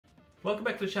Welcome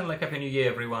back to the channel. Happy New Year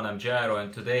everyone, I'm Jairo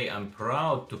and today I'm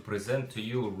proud to present to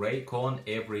you RAYCON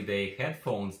everyday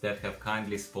headphones that have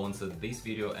kindly sponsored this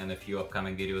video and a few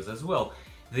upcoming videos as well.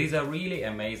 These are really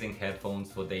amazing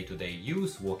headphones for day-to-day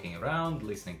use, walking around,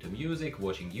 listening to music,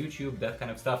 watching YouTube, that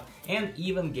kind of stuff, and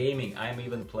even gaming. I'm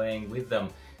even playing with them.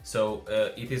 So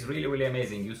it is really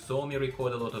amazing. You saw me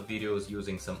record a lot of videos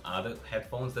using some other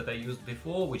headphones that I used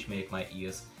before, which make my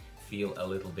ears feel a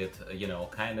little bit,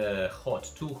 kind of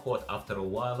hot, too hot after a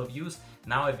while of use.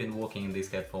 Now I've been walking in these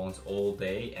headphones all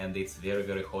day and it's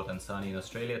very hot and sunny in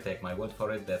Australia, take my word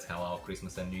for it, that's how our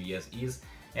Christmas and New Year's is.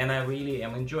 And I really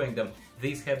am enjoying them.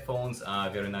 These headphones are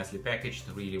very nicely packaged,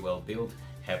 really well built,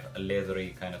 have a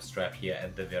leathery kind of strap here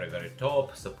at the very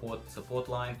top, support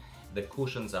line. The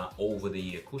cushions are over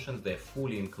the ear cushions, they're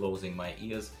fully enclosing my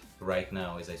ears right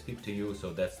now as I speak to you,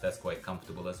 so that's quite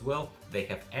comfortable as well. They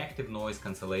have active noise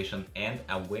cancellation and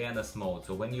awareness mode,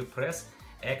 so when you press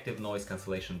active noise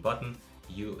cancellation button,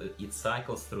 it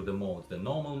cycles through the modes, the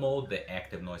normal mode, the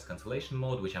active noise cancellation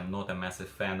mode, which I'm not a massive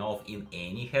fan of in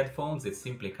any headphones. It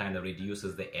simply kind of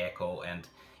reduces the echo and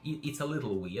it's a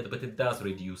little weird, but it does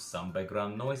reduce some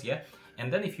background noise, yeah.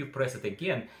 And then if you press it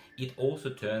again, it also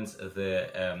turns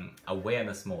the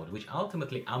awareness mode, which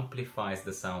ultimately amplifies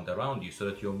the sound around you so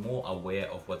that you're more aware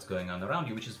of what's going on around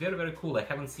you, which is very cool. I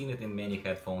haven't seen it in many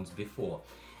headphones before.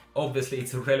 Obviously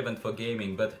it's relevant for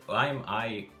gaming, but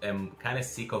I am kind of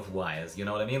sick of wires, you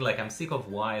know what I mean? Like, I'm sick of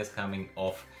wires coming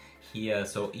off here.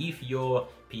 So if your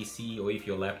PC or if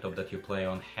your laptop that you play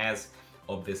on has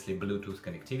obviously Bluetooth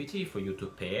connectivity for you to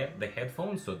pair the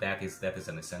headphones, so that is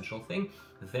an essential thing,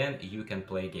 then you can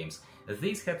play games.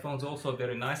 These headphones also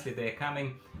very nicely, they're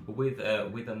coming with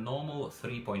a normal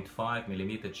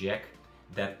 3.5mm jack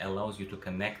that allows you to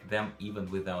connect them even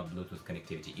without Bluetooth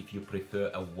connectivity if you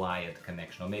prefer a wired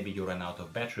connection, or maybe you run out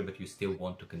of battery but you still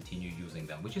want to continue using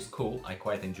them, which is cool. I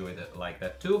quite enjoy it like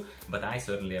that too, but I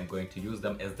certainly am going to use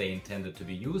them as they intended to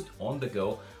be used, on the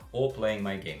go or playing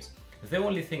my games. The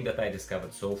only thing that I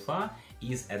discovered so far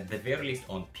is, at the very least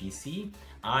on PC,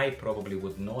 I probably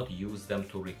would not use them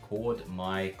to record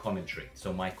my commentary.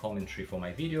 So my commentary for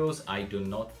my videos, I do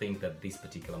not think that this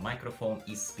particular microphone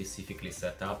is specifically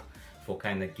set up for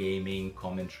kind of gaming,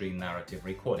 commentary, narrative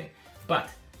recording. But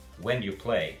when you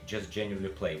play, just genuinely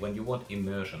play, when you want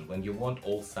immersion, when you want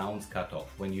all sounds cut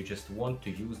off, when you just want to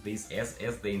use these as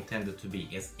they intended to be,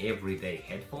 as everyday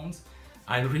headphones,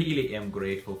 I really am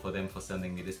grateful for them for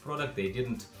sending me this product. They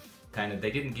didn't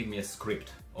give me a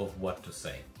script of what to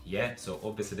say. Yeah, so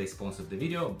obviously they sponsored the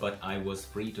video, but I was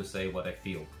free to say what I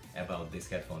feel about these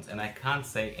headphones. And I can't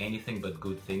say anything but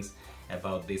good things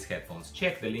about these headphones.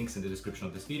 Check the links in the description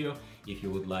of this video if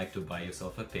you would like to buy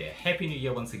yourself a pair. Happy New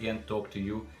Year once again. Talk to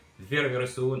you very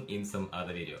soon in some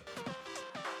other video.